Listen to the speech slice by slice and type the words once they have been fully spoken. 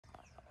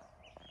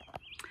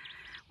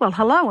Well,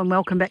 hello and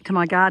welcome back to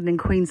my garden in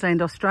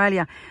Queensland,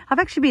 Australia. I've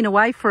actually been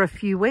away for a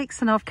few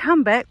weeks and I've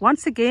come back.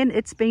 Once again,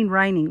 it's been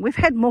raining. We've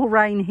had more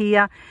rain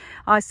here.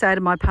 I say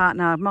to my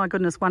partner, my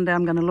goodness, one day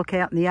I'm going to look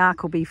out and the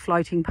ark will be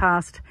floating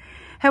past.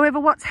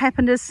 However, what's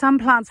happened is some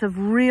plants have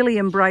really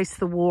embraced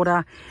the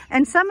water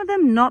and some of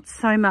them not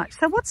so much.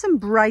 So what's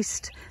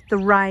embraced the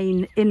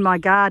rain in my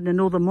garden and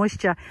all the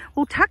moisture?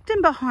 Well, tucked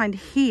in behind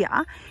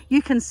here,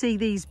 you can see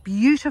these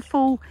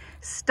beautiful,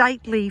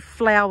 stately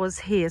flowers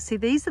here. See,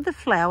 these are the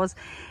flowers.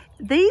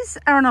 These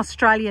are an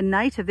Australian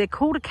native. They're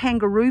called a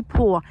kangaroo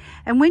paw.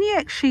 And when you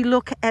actually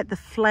look at the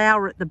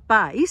flower at the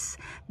base,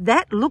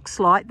 that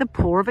looks like the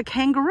paw of a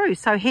kangaroo.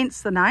 So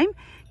hence the name,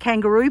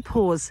 kangaroo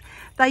paws.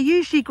 They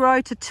usually grow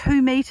to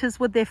 2 meters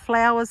with their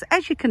flowers.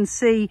 As you can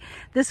see,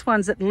 this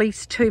one's at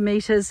least 2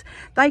 meters.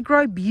 They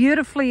grow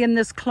beautifully in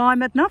this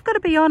climate. And I've got to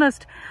be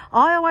honest,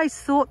 I always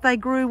thought they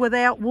grew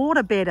without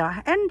water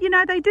better. And you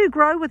know, they do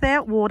grow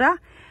without water.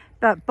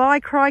 But by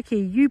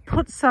crikey, you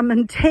put some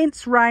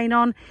intense rain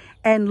on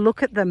and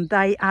look at them.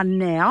 They are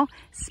now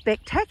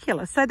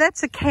spectacular. So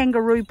that's a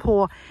kangaroo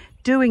paw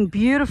doing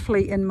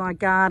beautifully in my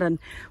garden.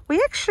 We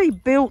actually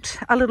built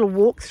a little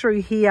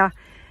walkthrough here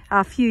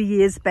a few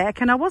years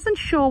back and I wasn't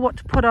sure what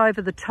to put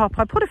over the top.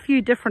 I put a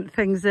few different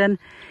things in,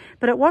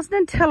 but it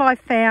wasn't until I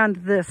found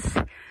this.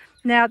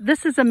 Now,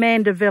 this is a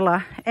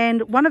mandevilla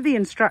and one of the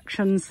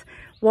instructions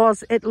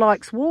was it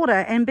likes water,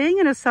 and being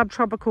in a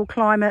subtropical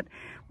climate,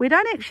 we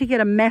don't actually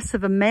get a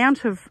massive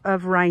amount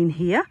of rain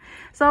here.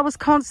 So I was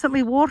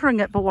constantly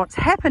watering it, but what's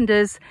happened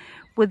is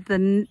with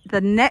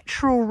the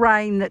natural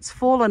rain that's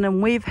fallen,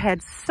 and we've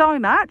had so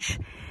much,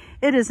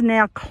 it has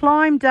now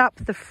climbed up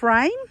the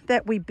frame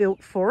that we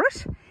built for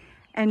it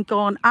and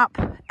gone up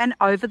and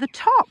over the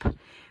top,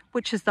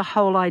 which is the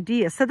whole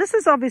idea. So this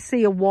is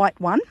obviously a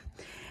white one,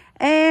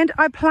 and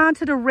I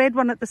planted a red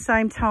one at the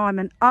same time,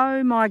 and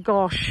oh my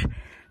gosh,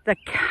 the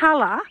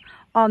colour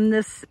on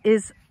this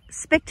is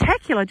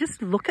spectacular.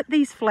 Just look at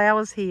these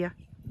flowers here.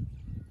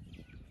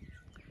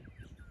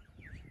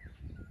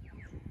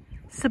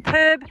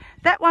 Superb.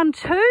 That one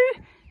too,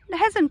 it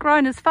hasn't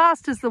grown as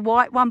fast as the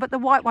white one, but the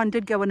white one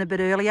did go in a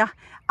bit earlier.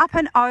 Up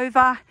and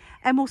over,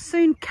 and we'll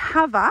soon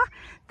cover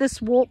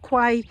this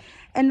walkway.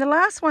 And the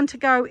last one to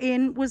go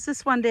in was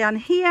this one down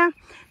here.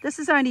 This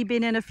has only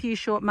been in a few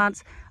short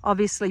months,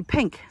 obviously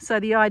pink. So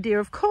the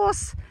idea, of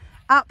course,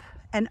 up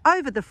and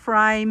over the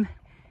frame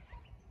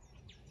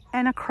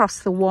and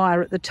across the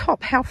wire at the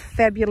top. How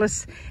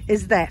fabulous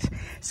is that?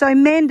 So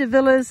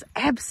mandevillas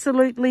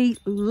absolutely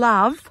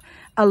love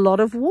a lot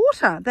of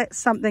water. That's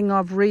something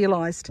I've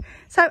realized.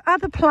 So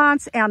other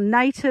plants, our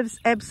natives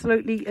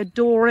absolutely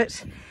adore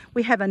it.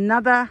 We have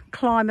another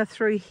climber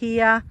through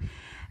here.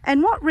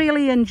 And what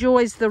really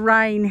enjoys the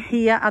rain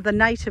here are the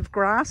native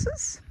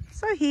grasses.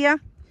 So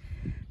here,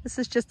 this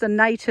is just a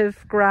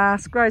native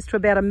grass, grows to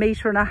about 1.5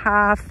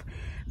 meters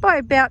by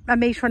about 1.5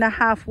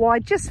 meters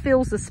wide, just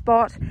fills the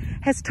spot,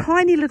 has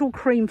tiny little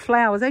cream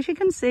flowers. As you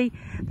can see,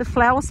 the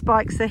flower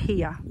spikes are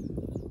here.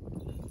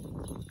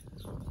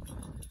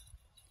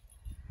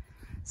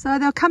 So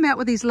they'll come out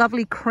with these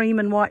lovely cream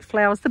and white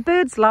flowers. The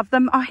birds love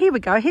them. Oh, here we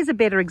go. Here's a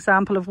better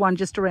example of one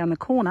just around the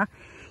corner.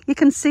 You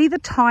can see the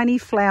tiny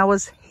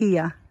flowers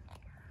here.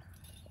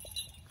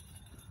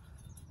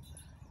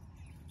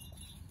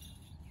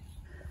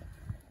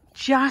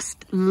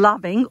 Just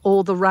loving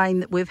all the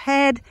rain that we've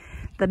had.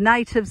 The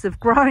natives have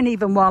grown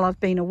even while I've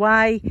been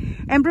away.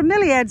 And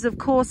bromeliads, of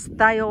course,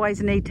 they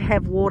always need to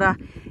have water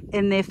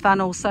in their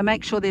funnels. So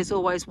make sure there's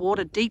always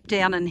water deep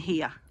down in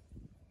here.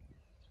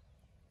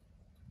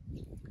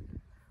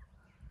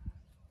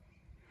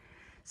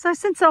 So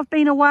since I've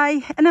been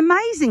away, an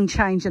amazing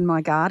change in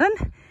my garden,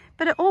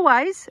 but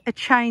always a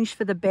change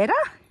for the better.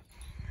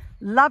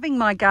 Loving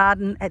my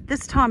garden at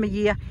this time of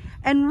year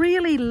and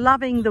really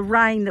loving the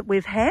rain that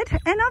we've had.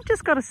 And I've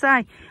just got to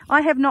say,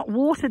 I have not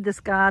watered this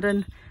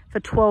garden for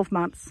 12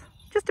 months.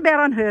 Just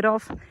about unheard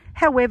of.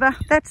 However,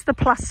 that's the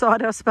plus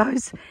side, I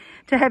suppose,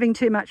 to having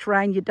too much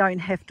rain. You don't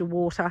have to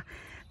water.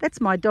 That's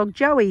my dog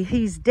Joey.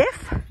 He's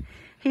deaf.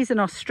 He's an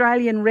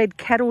Australian red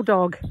cattle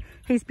dog.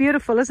 He's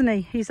beautiful, isn't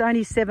he? He's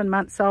only 7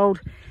 months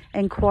old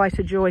and quite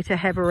a joy to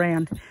have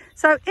around.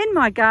 So in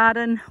my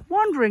garden,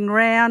 wandering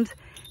around,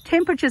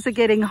 temperatures are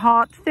getting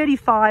hot,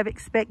 35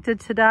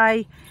 expected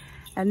today,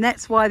 and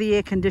that's why the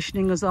air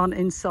conditioning is on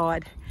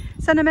inside.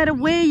 So no matter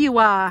where you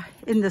are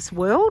in this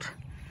world,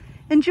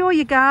 enjoy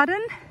your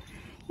garden.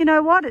 You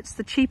know what? It's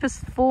the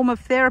cheapest form of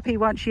therapy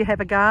once you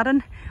have a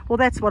garden. Well,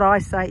 that's what I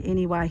say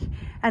anyway.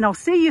 And I'll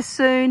see you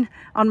soon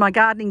on my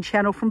gardening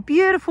channel from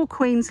beautiful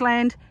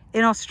Queensland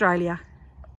in Australia.